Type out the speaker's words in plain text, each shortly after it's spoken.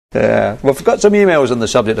We've got some emails on the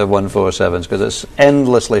subject of 147s because it's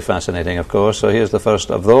endlessly fascinating, of course. So here's the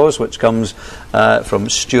first of those, which comes from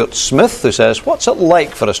Stuart Smith, who says, what's it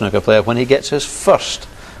like for a snooker player when he gets his first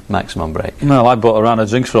maximum break? Well, I bought a round of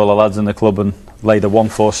drinks for all the lads in the club and laid a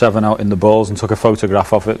 147 out in the balls and took a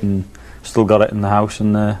photograph of it and still got it in the house,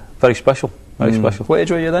 and very special. Very special. What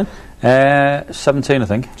age were you then? 17, I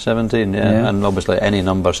think. 17, yeah. And obviously any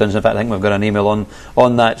number since. In fact, I think we've got an email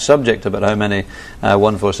on that subject about how many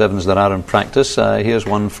 147s there are in practice. Here's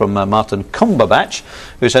one from Martin Cumberbatch,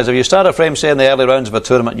 who says, if you start a frame, say in the early rounds of a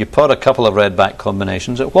tournament, you pot a couple of red back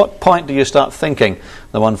combinations, at what point do you start thinking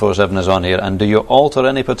the 147 is on here, and do you alter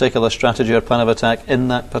any particular strategy or plan of attack in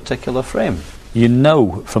that particular frame? You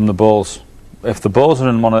know from the balls, if the balls are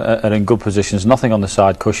in good positions, nothing on the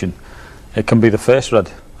side cushion, it can be the first red.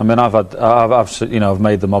 I mean, I've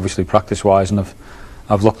made them obviously practice-wise, and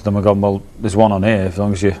I've looked at them and gone, well, there's one on here. As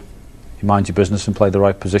long as you mind your business and play the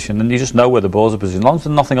right position, and you just know where the balls are positioned. As long as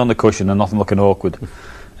there's nothing on the cushion and nothing looking awkward,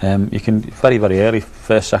 you can very, very early,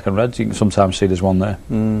 first, second reds, you can sometimes see there's one there.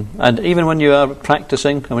 And even when you are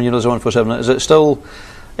practicing, and when you lose a 147, is it still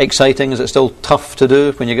exciting? Is it still tough to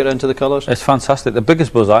do when you get into the colours? It's fantastic. The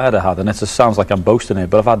biggest buzz I ever had, and it just sounds like I'm boasting here,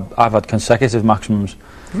 but I've had consecutive maximums.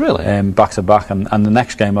 Really? Back to back, and the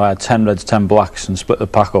next game I had 10 reds, 10 blacks, and split the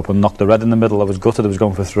pack up and knocked the red in the middle. I was gutted I was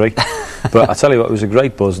going for 3. But I tell you what, it was a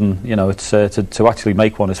great buzz, and you know, it's to actually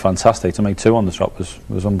make one is fantastic. To make 2 on the trot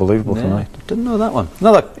was unbelievable for me. Didn't know that one.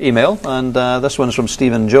 Another email, and this one's from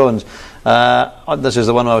Stephen Jones. This is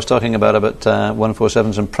the one I was talking about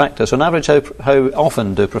 147s in practice. On average, how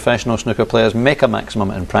often do professional snooker players make a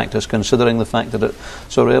maximum in practice, considering the fact that it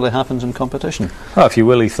so rarely happens in competition? Oh, if you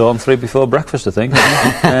Willie Thorne, 3 before breakfast, I think.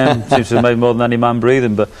 Seems to have made more than any man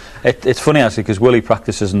breathing. But it's funny actually, because Willie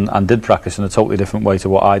practices and did practice in a totally different way to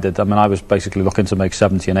what I did. I mean, I was basically looking to make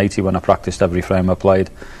 70 and 80 when I practiced every frame I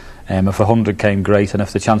played. If 100 came, great, and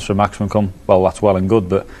if the chance for a maximum come, well, that's well and good.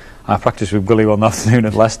 But I practiced with Willie one afternoon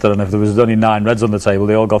at Leicester, and if there was only 9 reds on the table,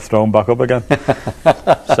 they all got thrown back up again.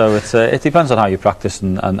 So it depends on how you practice,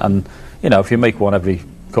 and you know, if you make one every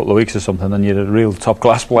couple of weeks or something, then you're a real top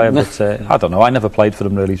class player. But I don't know, I never played for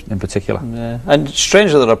them really in particular. And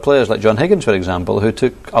strangely, there are players like John Higgins, for example, who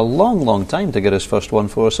took a long time to get his first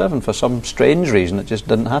 147 for some strange reason. It just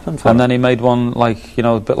didn't happen for him. And then he made one, like, you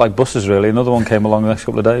know, a bit like buses really. Another one came along the next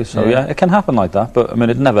couple of days. So yeah, it can happen like that, but I mean,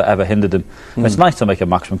 it never ever hindered him. It's nice to make a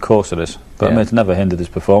maximum, of course it is, but I mean, it's never hindered his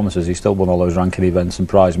performances. He still won all those ranking events and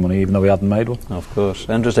prize money, even though he hadn't made one. Of course.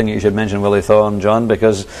 Interesting you should mention Willie Thorne, John,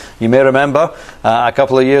 because you may remember a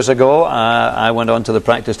couple of years ago I went onto the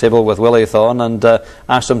practice table with Willie Thorne and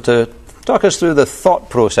asked him to talk us through the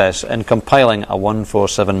thought process in compiling a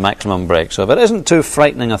 147 maximum break. So if it isn't too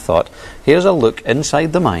frightening a thought, here's a look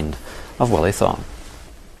inside the mind of Willie Thorne.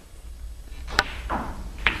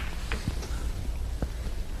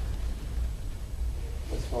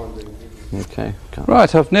 Okay.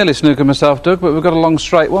 Right, I've nearly snookered myself, Doug, but we've got a long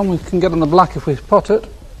straight one. We can get on the black if we pot it.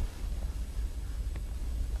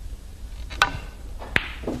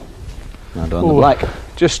 Now on the black.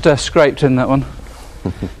 Just scraped in that one.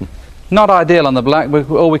 Not ideal on the black, but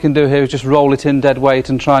all we can do here is just roll it in dead weight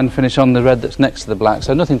and try and finish on the red that's next to the black.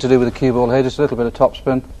 So nothing to do with the cue ball here, just a little bit of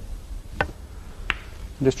topspin.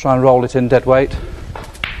 Just try and roll it in dead weight.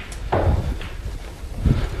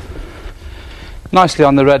 Nicely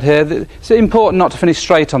on the red here. It's important not to finish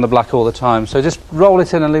straight on the black all the time, so just roll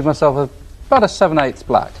it in and leave myself about a 7/8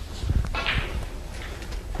 black.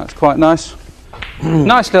 That's quite nice.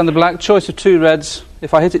 Nicely on the black, choice of 2 reds.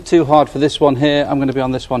 If I hit it too hard for this one here, I'm going to be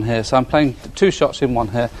on this one here. So I'm playing 2 shots in one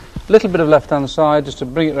here. A little bit of left hand side just to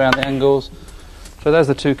bring it around the angles. So there's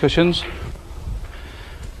the 2 cushions.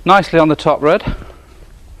 Nicely on the top red.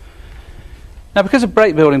 Now because of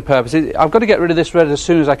break building purposes, I've got to get rid of this red as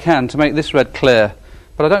soon as I can to make this red clear.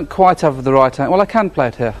 But I don't quite have the right angle. Well, I can play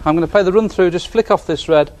it here. I'm going to play the run through, just flick off this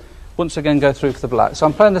red, once again go through for the black. So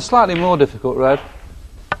I'm playing the slightly more difficult red,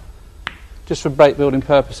 just for break building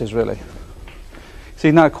purposes really.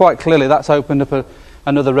 See now quite clearly that's opened up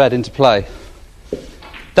another red into play.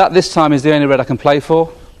 That this time is the only red I can play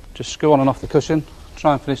for. Just screw on and off the cushion,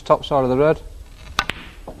 try and finish top side of the red.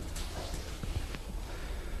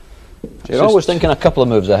 You're always thinking a couple of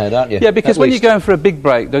moves ahead, aren't you? Yeah, because when you're going for a big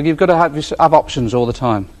break, Doug, you've got to have options all the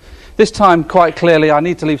time. This time, quite clearly, I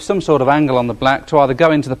need to leave some sort of angle on the black to either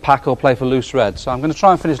go into the pack or play for loose red. So I'm going to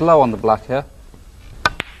try and finish low on the black here.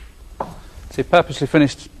 See, purposely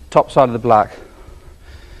finished top side of the black.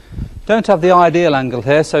 Don't have the ideal angle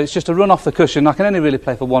here, so it's just a run off the cushion. I can only really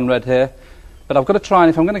play for 1 red here, but I've got to try, and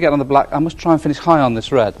if I'm going to get on the black, I must try and finish high on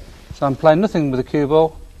this red. So I'm playing nothing with the cue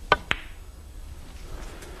ball.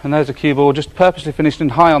 And there's a cue ball just purposely finished in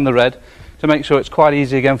high on the red to make sure it's quite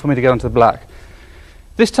easy again for me to get onto the black.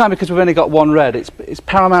 This time, because we've only got one red, it's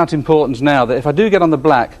paramount importance now that if I do get on the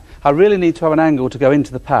black, I really need to have an angle to go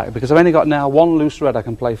into the pack, because I've only got now one loose red I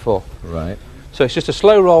can play for. Right. So it's just a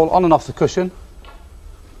slow roll on and off the cushion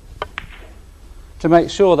to make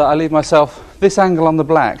sure that I leave myself this angle on the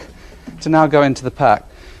black to now go into the pack.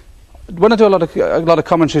 When I do a lot of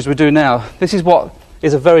commentaries we do now, this is what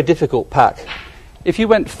is a very difficult pack. If you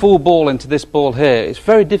went full ball into this ball here, it's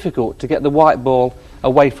very difficult to get the white ball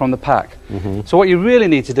away from the pack. So what you really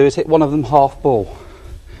need to do is hit one of them half ball.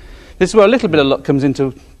 This is where a little bit of luck comes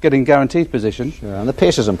into getting guaranteed position. Sure, and the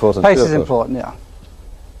pace is important. Pace is important, yeah.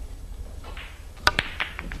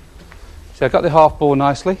 So I've got the half ball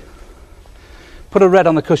nicely. Put a red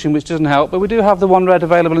on the cushion, which doesn't help, but we do have the one red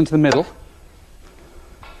available into the middle.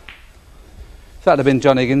 If that had been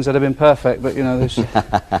John Higgins, that'd have been perfect, but you know, there's...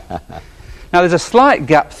 Now there's a slight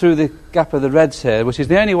gap through the gap of the reds here, which is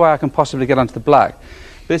the only way I can possibly get onto the black.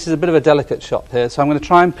 This is a bit of a delicate shot here, so I'm going to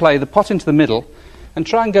try and play the pot into the middle and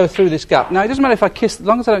try and go through this gap. Now it doesn't matter if I kiss, as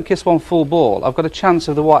long as I don't kiss one full ball, I've got a chance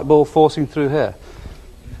of the white ball forcing through here.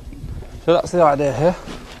 So that's the idea here.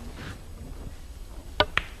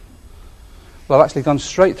 Well, I've actually gone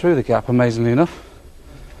straight through the gap, amazingly enough.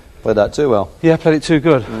 Played that too well. Yeah, played it too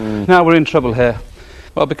good. Now we're in trouble here.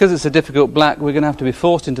 Well, because it's a difficult black, we're going to have to be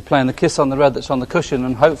forced into playing the kiss on the red that's on the cushion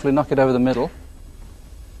and hopefully knock it over the middle.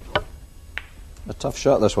 A tough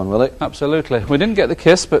shot, this one, Willie. Absolutely. We didn't get the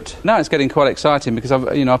kiss, but now it's getting quite exciting because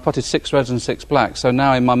I've potted 6 reds and 6 blacks. So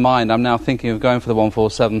now in my mind, I'm now thinking of going for the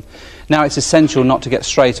 147. Now it's essential not to get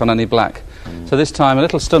straight on any black. So this time, a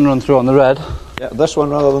little stun run through on the red. Yeah, this one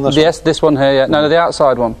rather than this one? Yes, this one here, yeah. No, the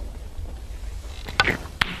outside one.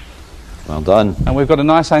 Well done. And we've got a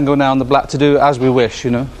nice angle now on the black to do as we wish,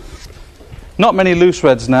 you know. Not many loose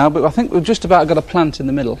reds now, but I think we've just about got a plant in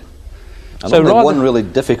the middle. And so one really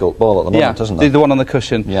difficult ball at the moment, isn't it? The one on the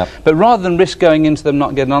cushion. Yeah. But rather than risk going into them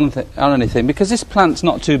not getting on anything, because this plant's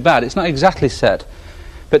not too bad, it's not exactly set,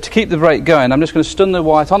 but to keep the break going, I'm just going to stun the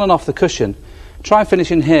white on and off the cushion, try and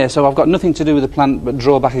finish in here, so I've got nothing to do with the plant but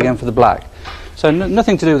draw back again for the black. So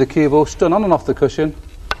nothing to do with the cue ball, stun on and off the cushion,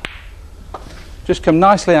 just come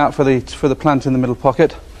nicely out for the plant in the middle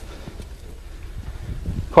pocket.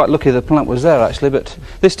 Quite lucky the plant was there actually, but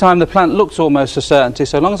this time the plant looks almost a certainty,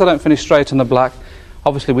 so long as I don't finish straight on the black,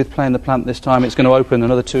 obviously with playing the plant this time it's going to open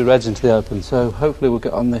another 2 reds into the open, so hopefully we'll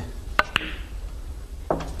get on the...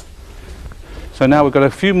 So now we've got a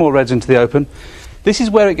few more reds into the open. This is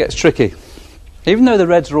where it gets tricky. Even though the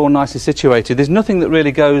reds are all nicely situated, there's nothing that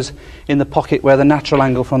really goes in the pocket where the natural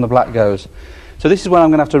angle from the black goes. So this is where I'm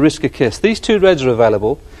going to have to risk a kiss. These 2 reds are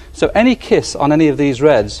available, so any kiss on any of these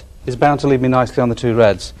reds is bound to leave me nicely on the 2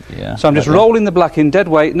 reds. Yeah, so I'm just rolling the black in dead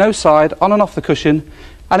weight, no side, on and off the cushion,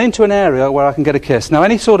 and into an area where I can get a kiss. Now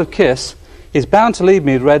any sort of kiss is bound to leave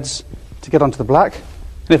me reds to get onto the black.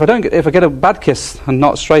 And if I get a bad kiss and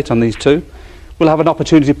not straight on these 2, we'll have an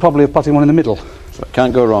opportunity probably of potting one in the middle. So it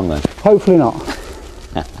can't go wrong then. Hopefully not.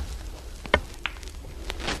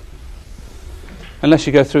 Unless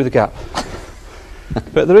you go through the gap.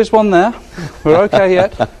 But there is one there. We're okay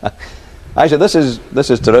yet. Actually, this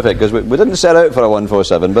is terrific because we didn't set out for a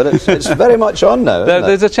 147, but it's very much on now.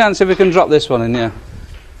 There's a chance if we can drop this one in, yeah.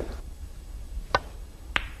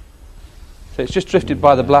 So it's just drifted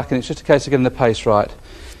by the black, and it's just a case of getting the pace right.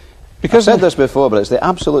 Because I've said this before, but it's the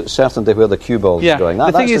absolute certainty where the cue ball's going.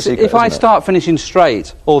 The thing is, if I start finishing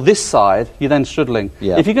straight or this side, you're then struggling.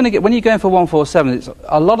 Yeah. If you're going to when you're going for 147,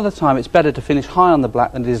 a lot of the time it's better to finish high on the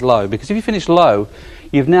black than it is low, because if you finish low,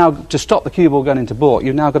 you've now to stop the cue ball going into baulk.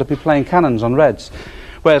 You've now got to be playing cannons on reds,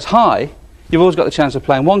 whereas high, you've always got the chance of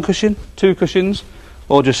playing 1 cushion, 2 cushions,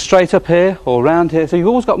 or just straight up here or round here. So you've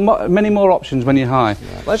always got many more options when you're high.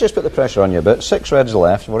 Yeah. Let's just put the pressure on you a bit. 6 reds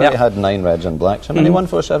left. We've already had 9 reds and blacks. How many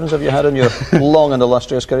 147s have you had in your long and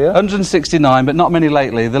illustrious career? 169, but not many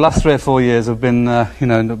lately. The last 3 or 4 years have been,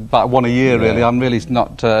 about 1 a year really. I'm really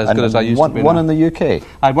not as good as I used to be. One in the UK?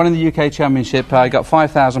 I had one in the UK Championship. I got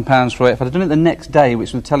 £5,000 for it. If I'd done it the next day,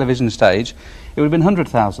 which was a television stage, it would have been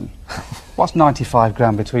 100,000. What's 95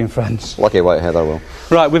 grand between friends? Lucky Whiteheather will.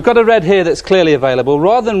 Right, we've got a red here that's clearly available.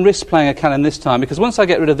 Rather than risk playing a cannon this time, because once I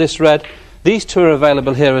get rid of this red, these 2 are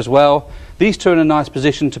available here as well. These 2 are in a nice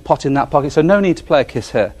position to pot in that pocket, so no need to play a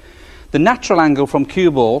kiss here. The natural angle from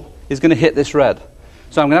cue ball is going to hit this red.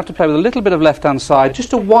 So I'm going to have to play with a little bit of left-hand side,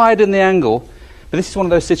 just to widen the angle. But this is one of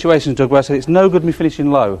those situations, Doug, where I said it's no good me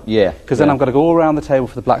finishing low. Yeah. Because then I've got to go all around the table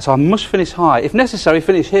for the black. So I must finish high. If necessary,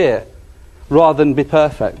 finish here, rather than be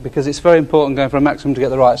perfect, because it's very important going for a maximum to get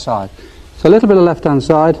the right side. So a little bit of left-hand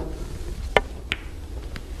side.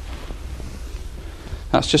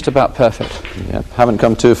 That's just about perfect. Yeah, haven't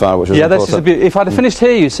come too far, which is yeah, this is a if I'd have finished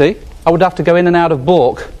here, you see, I would have to go in and out of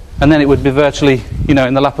baulk, and then it would be virtually, you know,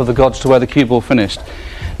 in the lap of the gods to where the cue ball finished.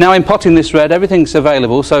 Now in potting this red, everything's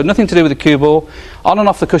available, so nothing to do with the cue ball. On and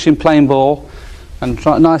off the cushion, plain ball, and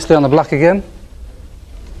try it nicely on the black again.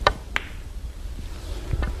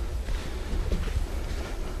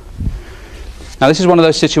 Now this is one of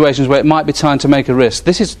those situations where it might be time to make a risk.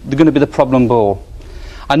 This is going to be the problem ball.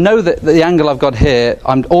 I know that the angle I've got here,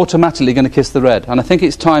 I'm automatically going to kiss the red, and I think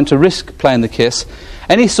it's time to risk playing the kiss.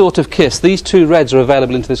 Any sort of kiss, these two reds are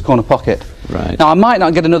available into this corner pocket. Right. Now I might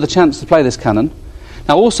not get another chance to play this cannon.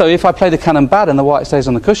 Now also, if I play the cannon bad and the white stays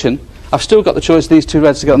on the cushion, I've still got the choice of these two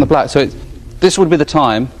reds to get on the black. So this would be the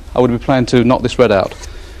time I would be playing to knock this red out.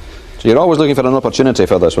 So you're always looking for an opportunity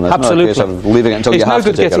for this one. It's Absolutely. not a case of leaving it until you have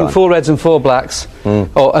to take it on. It's no good getting 4 reds and 4 blacks,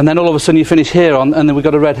 and then all of a sudden you finish here on, and then we've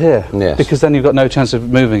got a red here. Yes. Because then you've got no chance of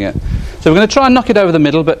moving it. So we're going to try and knock it over the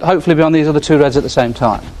middle, but hopefully be on these other 2 reds at the same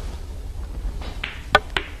time.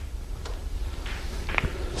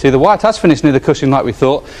 See, the white has finished near the cushion like we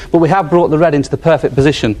thought, but we have brought the red into the perfect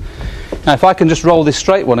position. Now, if I can just roll this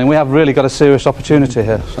straight one in, we have really got a serious opportunity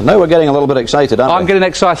here. So now we're getting a little bit excited, aren't we? I'm getting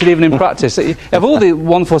excited even in practice. Of all the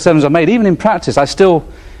 147s I've made, even in practice, I've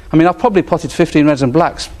probably potted 15 reds and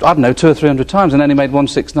blacks, I don't know, 200 or 300 times and only made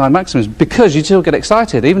 169 maximums, because you still get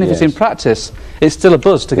excited. Even if it's in practice, it's still a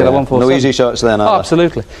buzz to get a 147. No easy shots then, are there?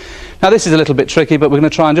 Absolutely. Now, this is a little bit tricky, but we're going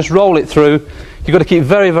to try and just roll it through. You've got to keep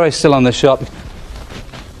very, very still on this shot.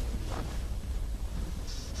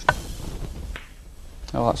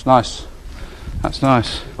 Oh, that's nice. That's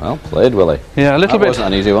nice. Well played, Willie. Yeah, a little bit. That wasn't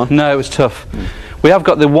an easy one. No, it was tough. We have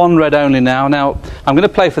got the 1 red only now. Now, I'm going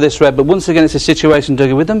to play for this red, but once again, it's a situation,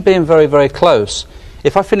 Dougie, with them being very, very close.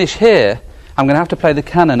 If I finish here, I'm going to have to play the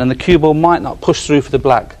cannon, and the cue ball might not push through for the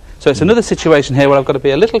black. So it's another situation here where I've got to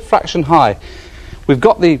be a little fraction high. We've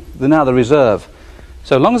got now the reserve.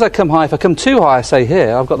 So as long as I come high, if I come too high, say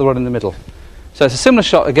here, I've got the rod in the middle. So it's a similar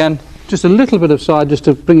shot again, just a little bit of side, just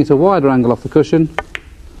to bring it a wider angle off the cushion.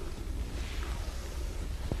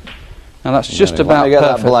 Now that's just about get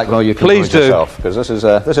perfect. That black, well, you can Please do, because this is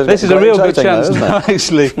a real good chance now,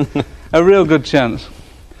 actually. A real good chance.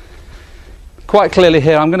 Quite clearly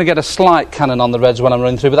here, I'm going to get a slight cannon on the reds when I'm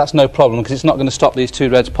running through, but that's no problem because it's not going to stop these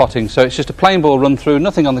 2 reds potting. So it's just a plain ball run through,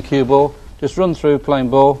 nothing on the cue ball, just run through,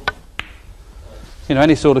 plain ball. You know,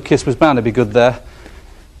 any sort of kiss was bound to be good there.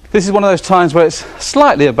 This is one of those times where it's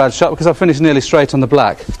slightly a bad shot because I finished nearly straight on the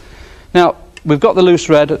black. Now, we've got the loose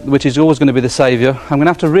red, which is always going to be the saviour. I'm going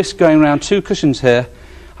to have to risk going around 2 cushions here.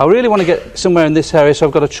 I really want to get somewhere in this area, so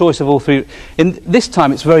I've got a choice of all 3. In this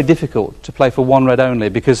time, it's very difficult to play for 1 red only,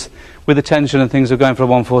 because with the tension and things of going for a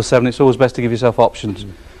 147, it's always best to give yourself options.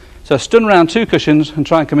 So stun around 2 cushions and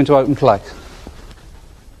try and come into open play.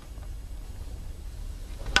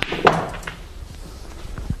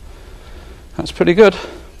 That's pretty good.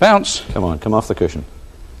 Bounce. Come on, come off the cushion.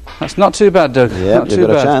 That's not too bad, Doug. Yeah, you've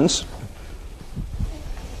got a chance.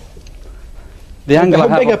 The angle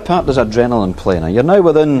How big a part does adrenaline play now? You're now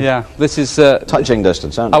within this is touching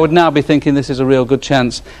distance, aren't you? I would now be thinking this is a real good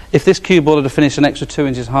chance. If this cue ball had finished an extra 2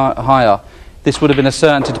 inches higher, this would have been a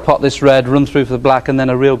certainty to pot this red, run through for the black, and then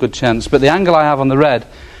a real good chance. But the angle I have on the red,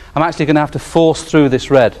 I'm actually going to have to force through this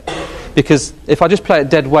red, because if I just play it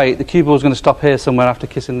dead weight, the cue ball is going to stop here somewhere after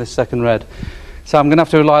kissing this second red. So I'm going to have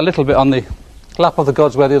to rely a little bit on the lap of the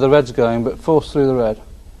gods where the other red's going, but force through the red.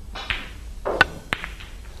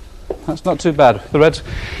 That's not too bad. The reds.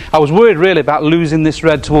 I was worried really about losing this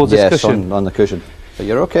red towards this cushion. Yes, on the cushion. But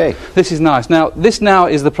you're okay. This is nice. Now, this now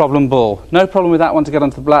is the problem ball. No problem with that one to get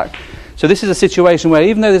onto the black. So this is a situation where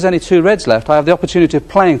even though there's only 2 reds left, I have the opportunity of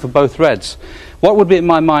playing for both reds. What would be in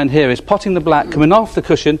my mind here is potting the black, coming off the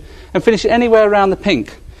cushion, and finish it anywhere around the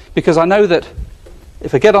pink. Because I know that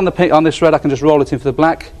if I get on the pink, on this red, I can just roll it in for the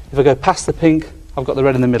black. If I go past the pink, I've got the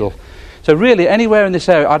red in the middle. So really, anywhere in this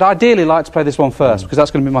area, I'd ideally like to play this one first, because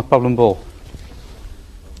that's going to be my problem ball.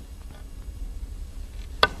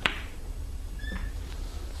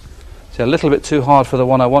 So a little bit too hard for the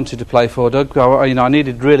one I wanted to play for, Doug. I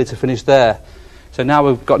needed really to finish there. So now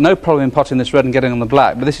we've got no problem in potting this red and getting on the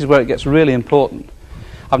black, but this is where it gets really important.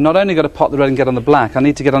 I've not only got to pot the red and get on the black, I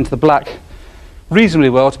need to get onto the black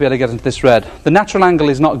reasonably well to be able to get into this red. The natural angle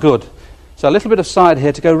is not good. So a little bit of side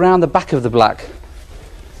here to go round the back of the black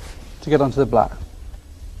to get onto the black.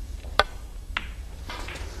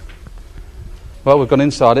 Well, we've gone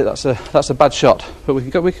inside it. That's a bad shot, but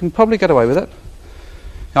we can probably get away with it.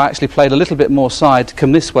 I actually played a little bit more side to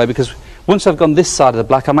come this way, because once I've gone this side of the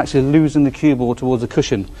black, I'm actually losing the cue ball towards the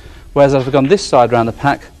cushion. Whereas if I've gone this side round the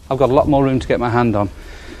pack, I've got a lot more room to get my hand on.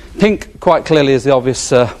 Pink quite clearly is the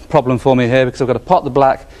obvious problem for me here, because I've got to pot the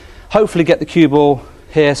black, hopefully get the cue ball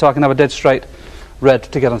here so I can have a dead straight red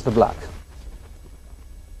to get onto the black.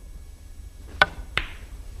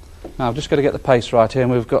 Now I've just got to get the pace right here,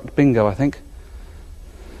 and we've got bingo, I think.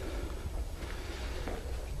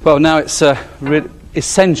 Well, now it's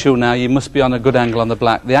essential now you must be on a good angle on the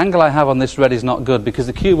black. The angle I have on this red is not good because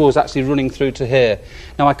the cue ball is actually running through to here.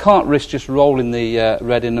 Now I can't risk just rolling the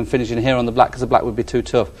red in and finishing here on the black, because the black would be too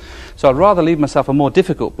tough. So I'd rather leave myself a more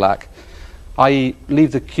difficult black, i.e.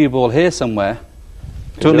 leave the cue ball here somewhere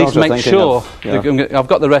to at least make sure I've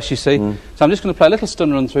got the rest, you see. So I'm just going to play a little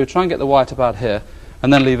stun run through, try and get the white about here,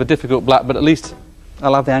 and then leave a difficult black, but at least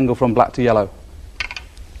I'll have the angle from black to yellow.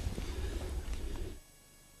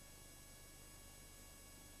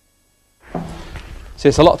 See,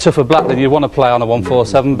 it's a lot tougher black than you want to play on a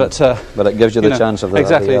 147, but it gives you the chance of the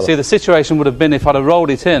exactly. You see, the situation would have been if I'd have rolled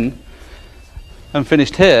it in and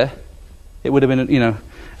finished here, it would have been,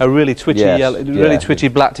 a really twitchy yellow, twitchy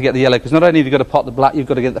black to get the yellow. Because not only have you got to pot the black, you've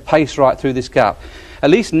got to get the pace right through this gap. At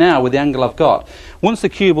least now, with the angle I've got, once the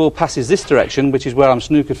cue ball passes this direction, which is where I'm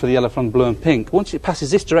snookered for the yellow from blue and pink, once it passes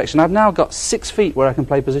this direction, I've now got 6 feet where I can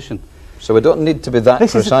play position. So we don't need to be that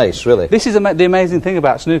precise, really. This is the amazing thing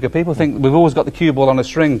about snooker. People think we've always got the cue ball on a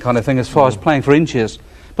string kind of thing as far as playing for inches.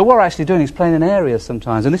 But what we're actually doing is playing in areas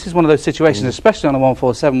sometimes. And this is one of those situations, especially on a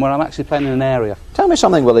 147, where I'm actually playing in an area. Tell me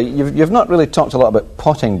something, Willie. You've not really talked a lot about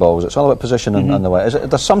potting balls. It's all about position and the way.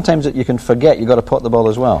 There's sometimes that you can forget you've got to pot the ball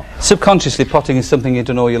as well. Subconsciously, potting is something you've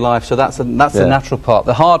done all your life, so that's the natural part.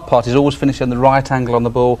 The hard part is always finishing the right angle on the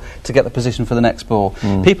ball to get the position for the next ball.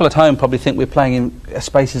 People at home probably think we're playing in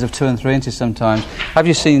spaces of 2 and 3 inches sometimes. Have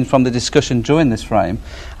you seen from the discussion during this frame,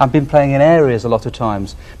 I've been playing in areas a lot of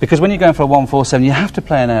times. Because when you're going for a 147, you have to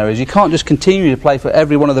play in areas. You can't just continue to play for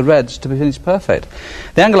every one of the reds to be finished perfect.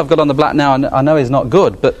 The angle I've got on the black now, I know is not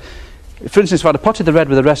good, but for instance, if I'd have potted the red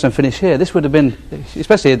with the rest and finished here, this would have been,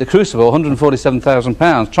 especially at the Crucible,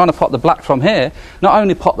 £147,000. Trying to pot the black from here, not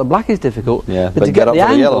only pot the black is difficult, but to get the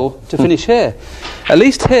angle to finish here. At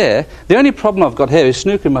least here, the only problem I've got here is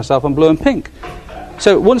snookering myself on blue and pink.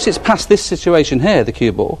 So once it's past this situation here, the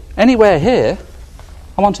cue ball, anywhere here,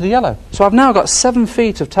 I'm onto the yellow. So I've now got 7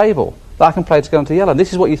 feet of table that I can play to go onto yellow. And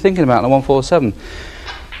this is what you're thinking about in a 147.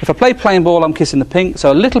 If I play plain ball, I'm kissing the pink,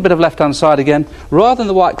 so a little bit of left-hand side again. Rather than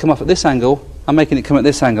the white come off at this angle, I'm making it come at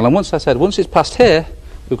this angle. And once it's past here,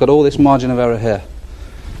 we've got all this margin of error here.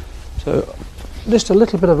 So just a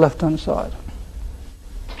little bit of left-hand side.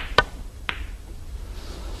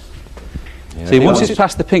 Yeah, see, once it's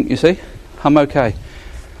past the pink, you see, I'm okay.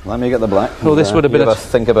 Let me get the black. Well, this would have been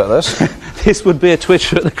think about this. This would be a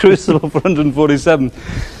twitcher at the Crucible for 147.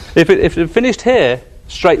 If it finished here,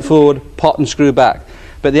 straightforward, pot and screw back.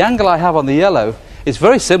 But the angle I have on the yellow is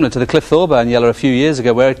very similar to the Cliff Thorburn yellow a few years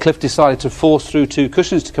ago, where Cliff decided to force through 2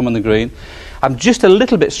 cushions to come on the green. I'm just a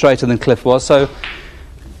little bit straighter than Cliff was, so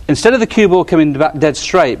instead of the cue ball coming back dead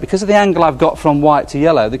straight, because of the angle I've got from white to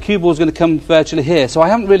yellow, the cue ball is going to come virtually here. So I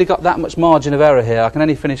haven't really got that much margin of error here. I can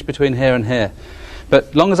only finish between here and here. But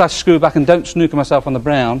as long as I screw back and don't snooker myself on the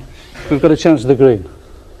brown, we've got a chance of the green.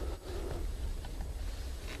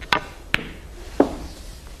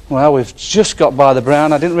 Well, we've just got by the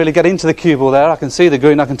brown. I didn't really get into the cue ball there. I can see the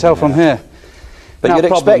green, I can tell from here. But now, you'd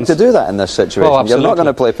expect to do that in this situation. Well, you're not going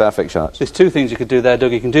to play perfect shots. There's 2 things you could do there,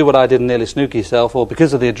 Doug. You can do what I did and nearly snooker yourself, or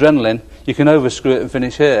because of the adrenaline, you can overscrew it and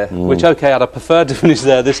finish here, which, okay, I'd have preferred to finish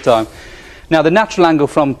there this time. Now, the natural angle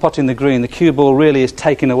from potting the green, the cue ball really is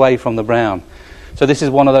taken away from the brown. So this is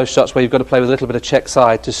one of those shots where you've got to play with a little bit of check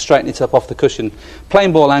side to straighten it up off the cushion.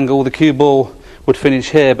 Plain ball angle, the cue ball would finish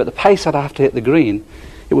here, but the pace I'd have to hit the green,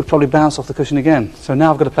 it would probably bounce off the cushion again. So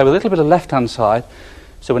now I've got to play with a little bit of left-hand side,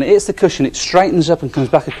 so when it hits the cushion, it straightens up and comes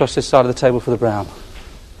back across this side of the table for the brown.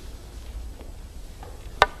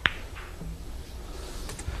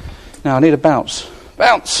 Now I need a bounce.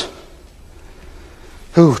 Bounce!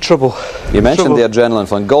 Ooh, trouble. You mentioned the adrenaline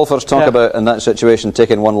flying. Golfers talk about, in that situation,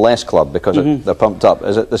 taking one less club because they're pumped up.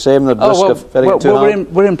 Is it the same, the risk of hitting it too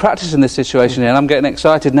hard? We're in practice in this situation here, and I'm getting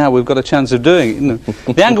excited now. We've got a chance of doing it.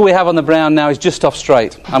 The angle we have on the brown now is just off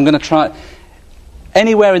straight. I'm going to try...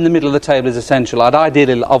 Anywhere in the middle of the table is essential. I'd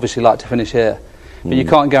ideally, obviously, like to finish here, but you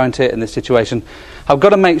can't guarantee it in this situation. I've got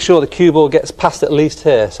to make sure the cue ball gets past at least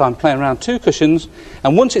here. So I'm playing around 2 cushions,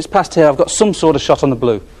 and once it's past here, I've got some sort of shot on the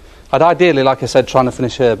blue. I'd ideally, like I said, trying to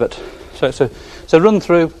finish here, but so run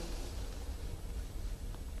through.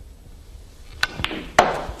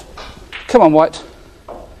 Come on, white.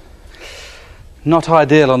 Not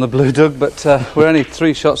ideal on the blue, Doug, but we're only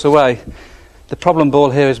 3 shots away. The problem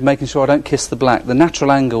ball here is making sure I don't kiss the black. The natural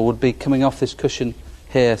angle would be coming off this cushion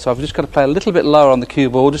here. So I've just got to play a little bit lower on the cue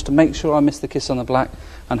ball just to make sure I miss the kiss on the black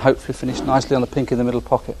and hopefully finish nicely on the pink in the middle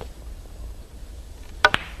pocket.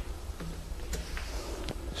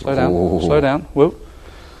 Slow down, slow down. Whoa.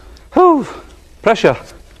 Whew. Pressure.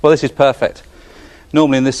 Well, this is perfect.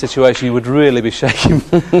 Normally in this situation you would really be shaking.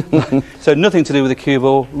 So nothing to do with the cue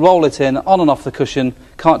ball. Roll it in, on and off the cushion.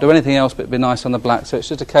 Can't do anything else but be nice on the black. So it's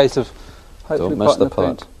just a case of hopefully don't miss the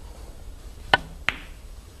putt.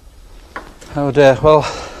 Oh dear. Well,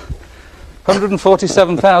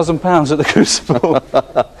 £147,000 at the Crucible.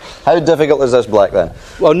 How difficult is this black then?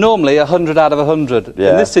 Well, normally 100 out of 100.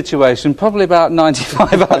 Yeah. In this situation, probably about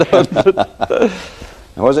 95 out of 100.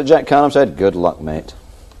 And was it Jack Canham said, good luck, mate?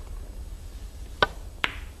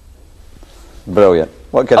 Brilliant.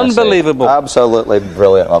 What can Unbelievable. I say? Absolutely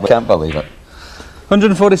brilliant. I can't believe it.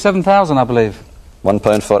 147,000, I believe.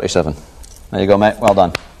 £1.47. There you go, mate. Well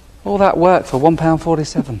done. All that work for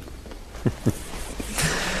 £1.47.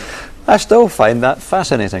 I still find that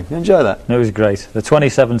fascinating. You enjoy that? It was great. The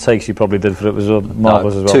 27 takes you probably did for it was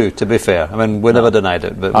marvellous as well. 2, to be fair. I mean, we never denied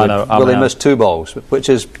it, but Willie missed 2 balls, which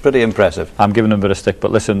is pretty impressive. I'm giving him a bit of stick,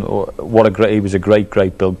 but listen, he was a great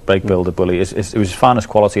break builder, Willie. It was his finest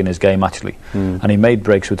quality in his game, actually. And he made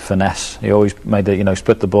breaks with finesse. He always made it,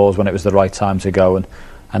 split the balls when it was the right time to go, and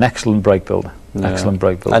an excellent break builder. Yeah. Excellent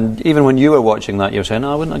break builder. And even when you were watching that, you were saying,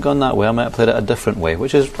 I wouldn't have gone that way, I might have played it a different way,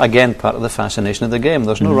 which is, again, part of the fascination of the game.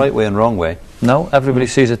 There's no right way and wrong way. No, everybody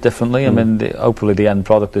sees it differently. I mean, hopefully the end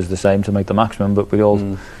product is the same to make the maximum, but we all,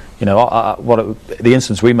 the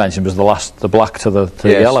instance we mentioned was the black to the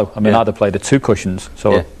yellow. I mean, I'd have played it 2 cushions,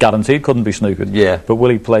 so guaranteed couldn't be snookered. Yeah. But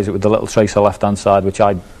Willie plays it with the little tracer left-hand side, which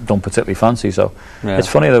I don't particularly fancy, so it's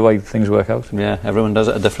funny the way things work out. Yeah, everyone does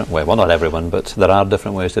it a different way. Well, not everyone, but there are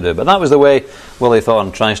different ways to do it. But that was the way Willie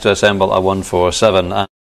Thorne tries to assemble a 147.